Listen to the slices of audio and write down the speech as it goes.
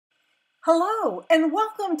Hello and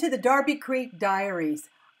welcome to the Darby Creek Diaries.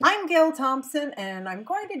 I'm Gail Thompson and I'm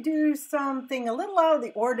going to do something a little out of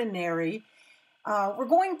the ordinary. We're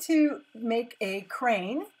going to make a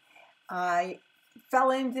crane. I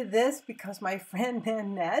fell into this because my friend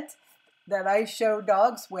Nanette that I show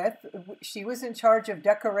dogs with, she was in charge of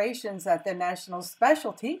decorations at the National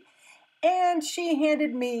Specialty, and she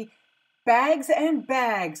handed me bags and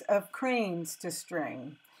bags of cranes to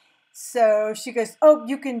string. So she goes, "Oh,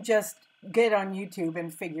 you can just get on YouTube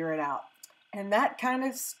and figure it out." And that kind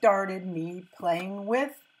of started me playing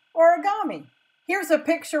with origami. Here's a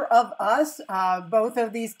picture of us. Both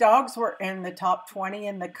of these dogs were in the top 20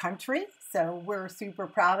 in the country, so we're super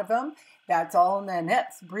proud of them. That's all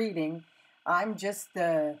Nanette's breeding. I'm just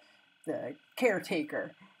the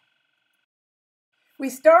caretaker. We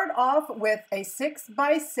start off with a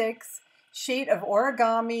 6x6 sheet of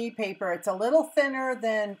origami paper. It's a little thinner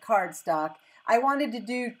than cardstock. I wanted to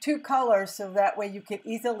do two colors so that way you could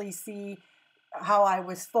easily see how I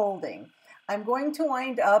was folding. I'm going to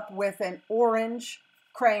wind up with an orange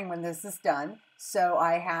crane when this is done. So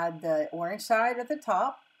I had the orange side at the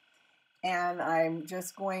top, and I'm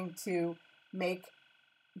just going to make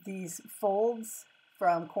these folds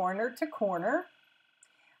from corner to corner.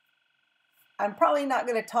 I'm probably not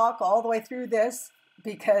going to talk all the way through this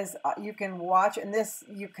because you can watch, and this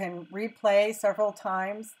you can replay several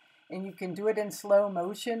times, and you can do it in slow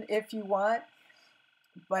motion if you want,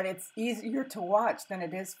 but it's easier to watch than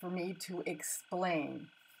it is for me to explain.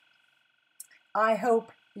 I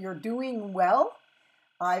hope you're doing well.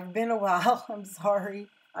 I've been a while. I'm sorry.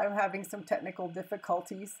 I'm having some technical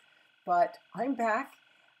difficulties, but I'm back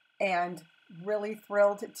and really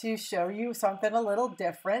thrilled to show you something a little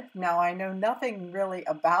different. Now, I know nothing really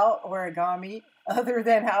about origami other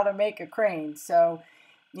than how to make a crane. So,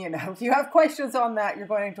 you know, if you have questions on that, you're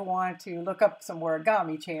going to want to look up some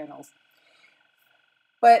origami channels.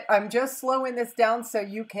 But I'm just slowing this down so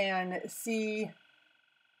you can see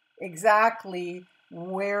exactly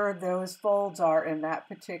where those folds are in that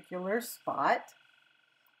particular spot.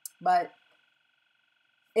 But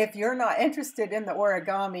if you're not interested in the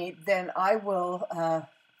origami, then I will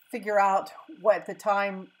figure out what the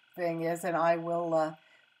time thing is, and I will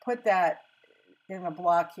put that in a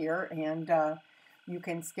block here, and you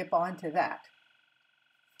can skip on to that.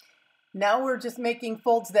 Now we're just making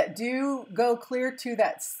folds that do go clear to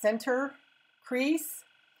that center crease.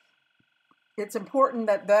 It's important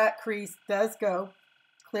that that crease does go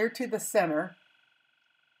clear to the center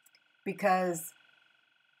because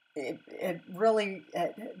it really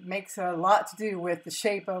makes a lot to do with the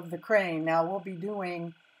shape of the crane. Now we'll be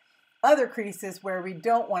doing other creases where we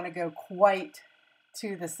don't want to go quite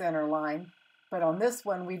to the center line, but on this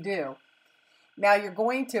one we do. Now you're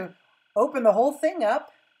going to open the whole thing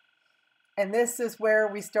up, and this is where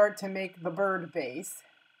we start to make the bird base.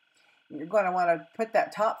 You're going to want to put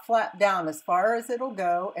that top flap down as far as it'll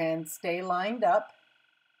go and stay lined up.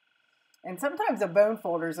 And sometimes a bone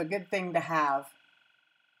folder is a good thing to have.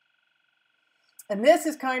 And this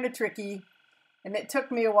is kind of tricky, and it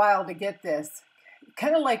took me a while to get this.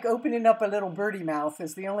 Kind of like opening up a little birdie mouth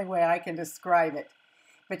is the only way I can describe it.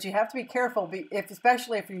 But you have to be careful,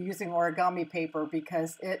 especially if you're using origami paper,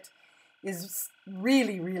 because it is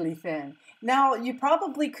really, really thin. Now, you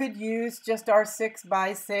probably could use just our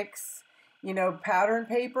 6x6, pattern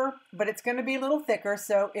paper, but it's going to be a little thicker,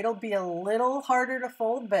 so it'll be a little harder to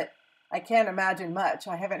fold, but I can't imagine much.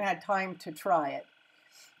 I haven't had time to try it.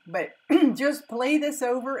 But just play this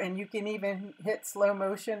over, and you can even hit slow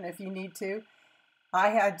motion if you need to. I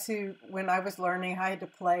had to, when I was learning, I had to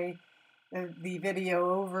play the video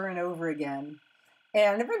over and over again.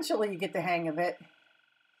 And eventually you get the hang of it.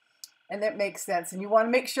 And that makes sense. And you want to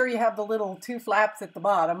make sure you have the little two flaps at the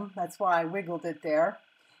bottom. That's why I wiggled it there.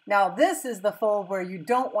 Now this is the fold where you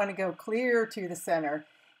don't want to go clear to the center,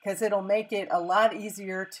 because it'll make it a lot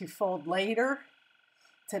easier to fold later,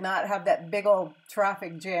 to not have that big old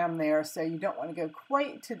traffic jam there. So you don't want to go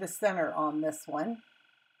quite to the center on this one.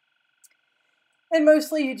 And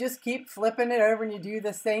mostly you just keep flipping it over and you do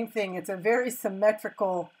the same thing. It's a very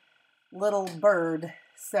symmetrical little bird,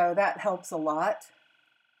 so that helps a lot.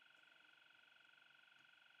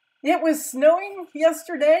 It was snowing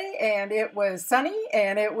yesterday, and it was sunny,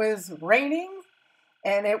 and it was raining,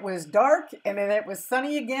 and it was dark, and then it was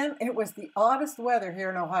sunny again. It was the oddest weather here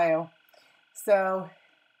in Ohio. So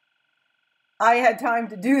I had time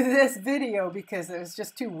to do this video because it was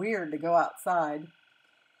just too weird to go outside.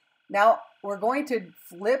 Now we're going to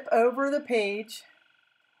flip over the page,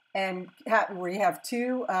 and we have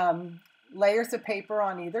two layers of paper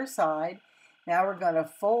on either side. Now we're going to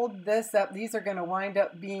fold this up. These are going to wind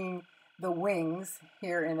up being the wings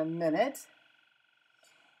here in a minute.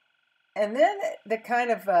 And then the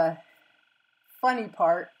kind of funny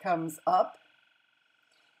part comes up.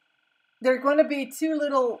 There are going to be two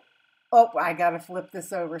little, oh, I got to flip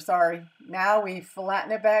this over, sorry. Now we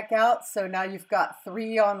flatten it back out, so now you've got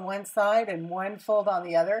 3 on one side and 1 fold on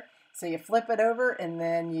the other. So you flip it over and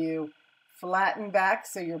then you flatten back,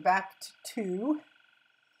 so you're back to 2.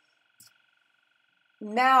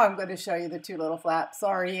 Now I'm going to show you the 2 little flaps.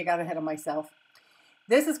 Sorry, I got ahead of myself.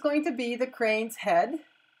 This is going to be the crane's head,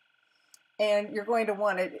 and you're going to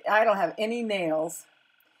want it, I don't have any nails.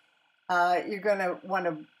 You're going to want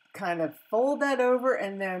to kind of fold that over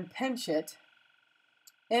and then pinch it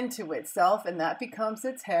into itself, and that becomes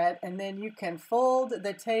its head. And then you can fold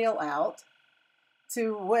the tail out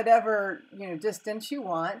to whatever distance you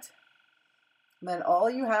want. And then all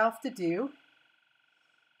you have to do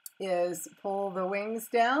is pull the wings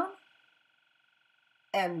down,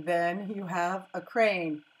 and then you have a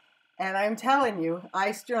crane. And I'm telling you,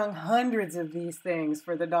 I strung hundreds of these things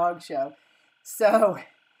for the dog show. So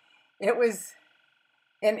it was,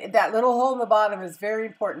 and that little hole in the bottom is very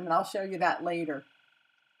important, and I'll show you that later.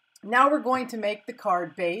 Now we're going to make the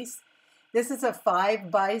card base. This is a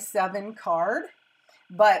 5x7 card,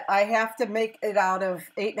 but I have to make it out of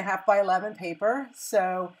 8.5 by 11 paper.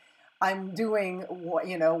 So I'm doing,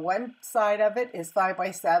 one side of it is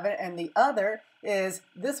 5x7, and the other is,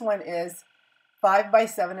 this one is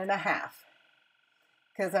 5x7.5,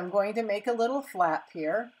 because I'm going to make a little flap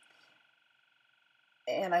here.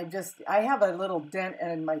 And I have a little dent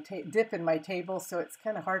in my dip in my table, so it's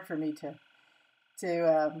kind of hard for me to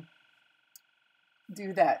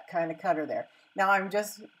do that kind of cutter there. Now I'm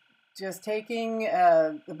just taking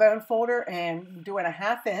the bone folder and doing a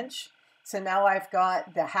 1/2 inch. So now I've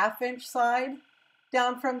got the 1/2 inch side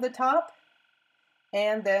down from the top,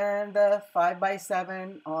 and then the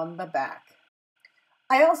 5x7 on the back.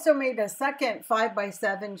 I also made a second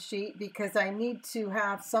 5x7 sheet because I need to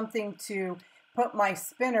have something to put my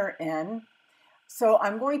spinner in. So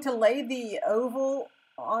I'm going to lay the oval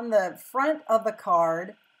on the front of the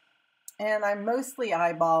card, and I'm mostly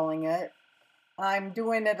eyeballing it. I'm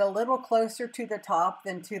doing it a little closer to the top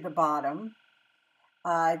than to the bottom.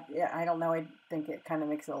 Yeah, I don't know, I think it kind of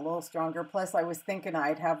makes it a little stronger. Plus I was thinking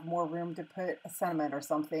I'd have more room to put a sentiment or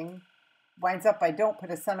something. Winds up I don't put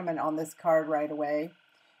a sentiment on this card right away,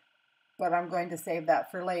 but I'm going to save that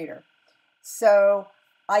for later. So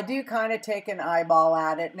I do kind of take an eyeball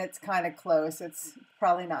at it, and it's kind of close. It's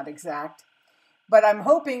probably not exact, but I'm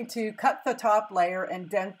hoping to cut the top layer and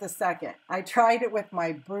dent the second. I tried it with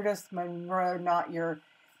my Brutus Monroe Not Your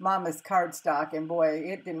Mama's cardstock, and boy,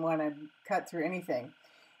 it didn't want to cut through anything.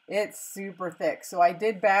 It's super thick, so I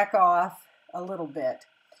did back off a little bit,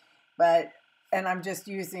 and I'm just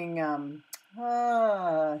using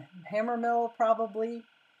hammer mill probably.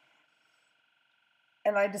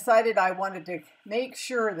 And I decided I wanted to make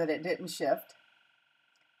sure that it didn't shift.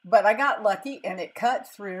 But I got lucky, and it cut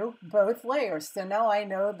through both layers. So now I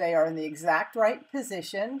know they are in the exact right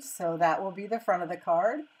position. So that will be the front of the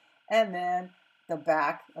card. And then the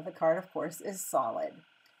back of the card, of course, is solid.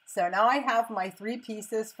 So now I have my 3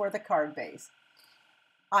 pieces for the card base.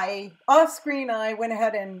 Off screen, I went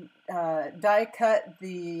ahead and die cut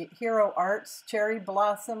the Hero Arts Cherry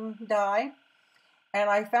Blossom die. And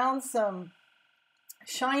I found some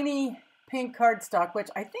shiny pink cardstock, which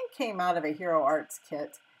I think came out of a Hero Arts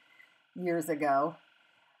kit years ago.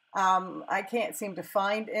 I can't seem to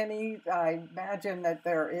find any. I imagine that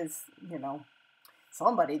there is,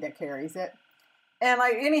 somebody that carries it. And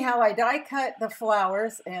anyhow, I die cut the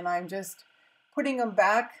flowers, and I'm just putting them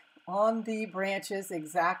back on the branches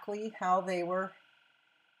exactly how they were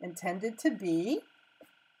intended to be.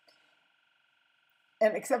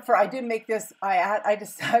 And except for I did make this,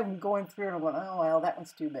 I'm going through and I went, oh, well, that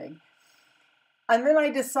one's too big. And then I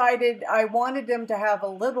decided I wanted them to have a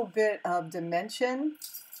little bit of dimension.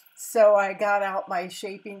 So I got out my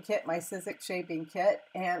shaping kit, my Sizzix shaping kit,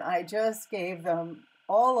 and I just gave them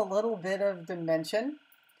all a little bit of dimension,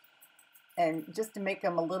 and just to make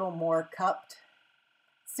them a little more cupped.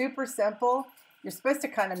 Super simple. You're supposed to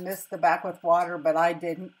kind of mist the back with water, but I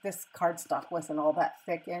didn't. This cardstock wasn't all that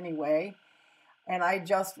thick anyway. And I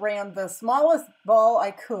just ran the smallest ball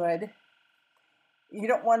I could. You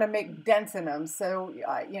don't want to make dents in them, so,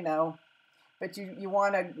 but you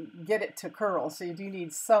want to get it to curl, so you do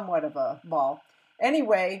need somewhat of a ball.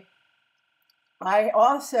 Anyway, I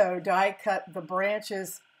also die cut the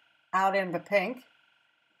branches out in the pink.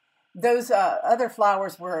 Those other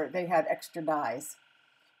flowers they had extra dies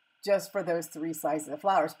just for those 3 sizes of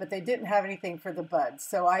flowers, but they didn't have anything for the buds.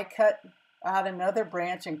 So I cut out another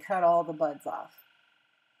branch and cut all the buds off.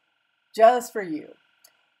 just for you.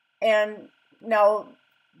 And now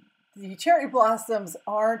the cherry blossoms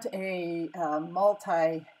aren't a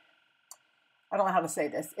I don't know how to say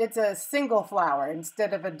this. It's a single flower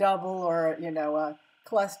instead of a double or, you know, a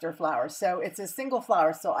cluster flower. So it's a single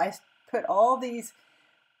flower. So I put all these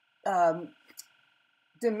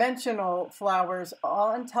dimensional flowers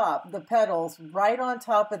on top, the petals right on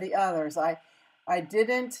top of the others. I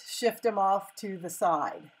didn't shift them off to the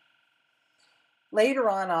side. Later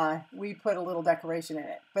on, we put a little decoration in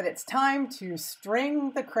it, but it's time to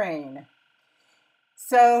string the crane.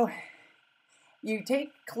 So you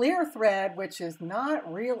take clear thread, which is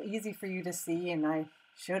not real easy for you to see, and I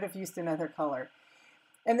should have used another color.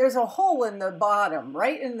 And there's a hole in the bottom,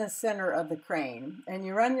 right in the center of the crane, and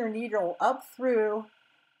you run your needle up through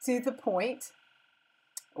to the point,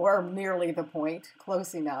 or nearly the point,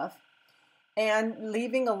 close enough, and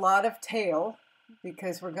leaving a lot of tail,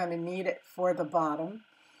 because we're going to need it for the bottom.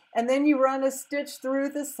 And then you run a stitch through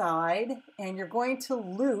the side, and you're going to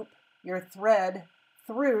loop your thread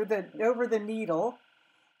through over the needle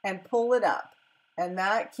and pull it up, and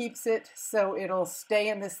that keeps it so it'll stay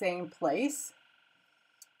in the same place.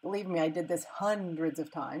 Believe me, I did this hundreds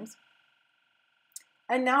of times.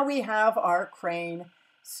 And now we have our crane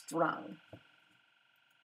strung.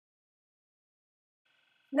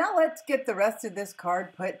 Now let's get the rest of this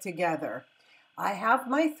card put together. I have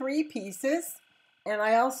my 3 pieces, and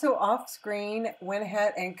I also off screen went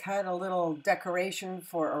ahead and cut a little decoration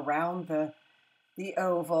for around the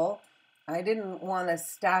oval. I didn't want to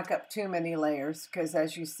stack up too many layers because,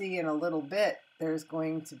 as you see in a little bit, there's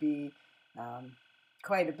going to be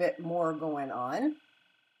quite a bit more going on.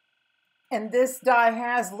 And this die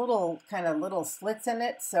has little slits in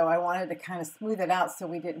it, so I wanted to kind of smooth it out so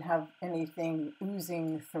we didn't have anything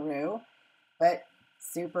oozing through, but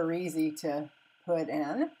super easy to put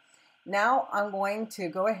in. Now I'm going to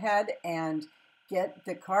go ahead and get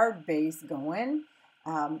the card base going.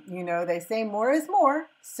 You know, they say more is more,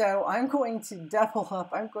 so I'm going to double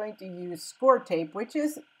up. I'm going to use score tape, which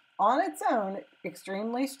is on its own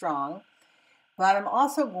extremely strong, but I'm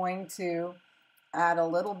also going to add a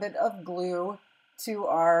little bit of glue to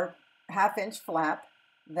our 1/2-inch flap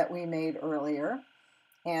that we made earlier,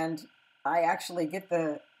 and I actually get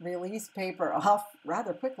the release paper off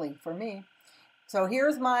rather quickly for me. So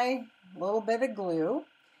here's my little bit of glue,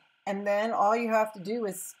 and then all you have to do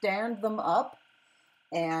is stand them up,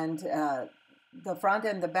 and the front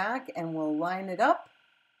and the back, and we'll line it up,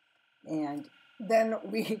 and then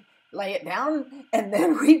we lay it down, and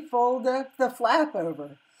then we fold the flap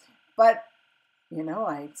over. But you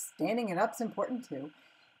know, standing it up's important too.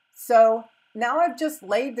 So now I've just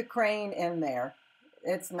laid the crane in there.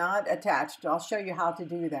 It's not attached. I'll show you how to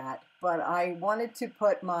do that. But I wanted to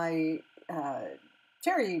put my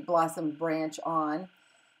cherry blossom branch on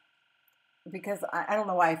because I don't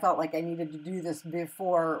know why I felt like I needed to do this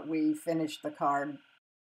before we finished the card.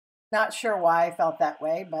 Not sure why I felt that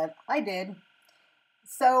way, but I did.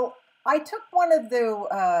 So I took one of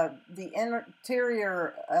the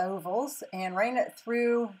interior ovals and ran it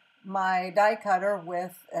through my die cutter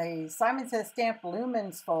with a Simon Says Stamp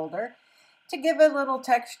Lumens folder to give it a little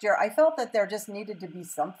texture. I felt that there just needed to be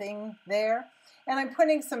something there. And I'm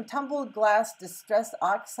putting some tumbled glass distress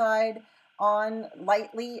oxide on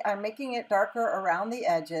lightly. I'm making it darker around the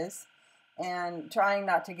edges and trying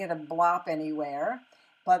not to get a blop anywhere.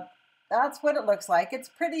 But that's what it looks like. It's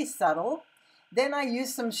pretty subtle. Then I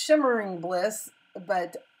use some Shimmering Bliss,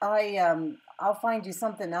 but I'll find you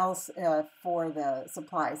something else for the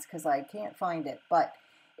supplies because I can't find it. But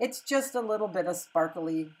it's just a little bit of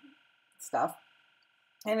sparkly stuff.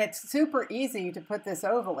 And it's super easy to put this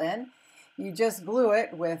oval in. You just glue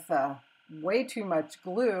it with way too much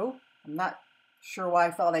glue. I'm not sure why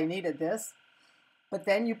I felt I needed this. But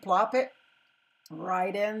then you plop it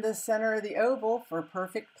right in the center of the oval for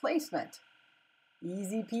perfect placement.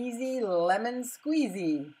 Easy peasy, lemon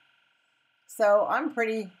squeezy. So I'm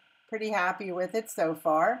pretty happy with it so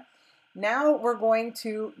far. Now we're going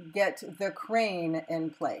to get the crane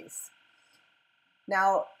in place.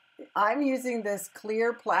 Now I'm using this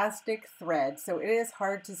clear plastic thread, so it is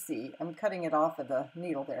hard to see. I'm cutting it off of the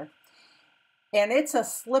needle there. And it's a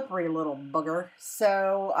slippery little booger,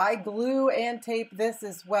 so I glue and tape this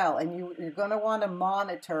as well. And you're going to want to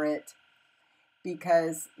monitor it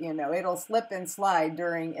because, you know, it'll slip and slide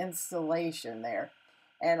during installation there.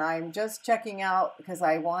 And I'm just checking out because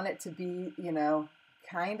I want it to be, you know,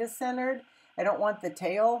 kind of centered. I don't want the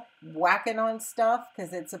tail whacking on stuff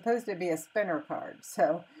because it's supposed to be a spinner card.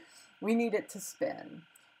 So we need it to spin.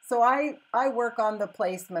 So I work on the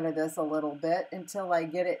placement of this a little bit until I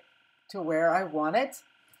get it to where I want it.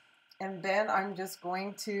 And then I'm just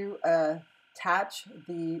going to attach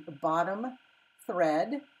the bottom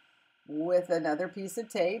thread with another piece of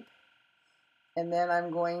tape. And then I'm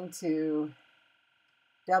going to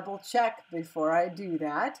double check before I do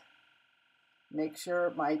that. Make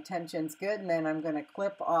sure my tension's good, and then I'm going to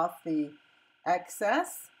clip off the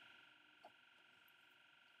excess.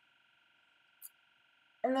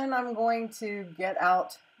 And then I'm going to get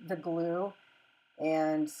out the glue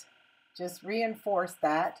and just reinforce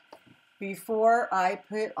that before I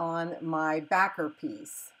put on my backer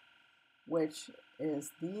piece, which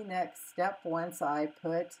is the next step once I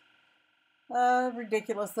put a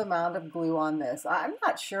ridiculous amount of glue on this. I'm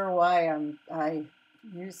not sure why I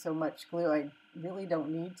use so much glue. I really don't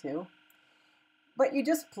need to. But you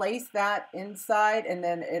just place that inside, and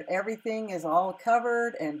then everything is all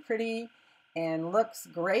covered and pretty and looks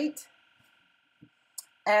great.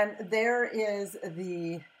 And there is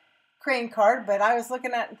the crane card, but I was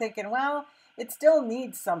looking at it and thinking, well, it still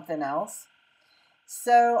needs something else.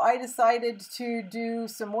 So I decided to do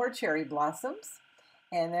some more cherry blossoms.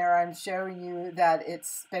 And there I'm showing you that it's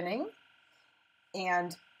spinning.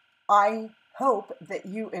 And I hope that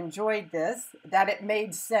you enjoyed this, that it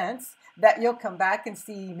made sense, that you'll come back and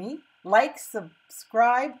see me. Like,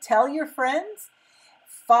 subscribe, tell your friends,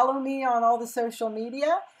 follow me on all the social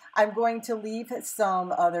media. I'm going to leave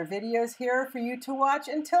some other videos here for you to watch.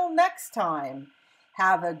 Until next time,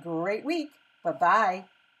 have a great week. Bye-bye.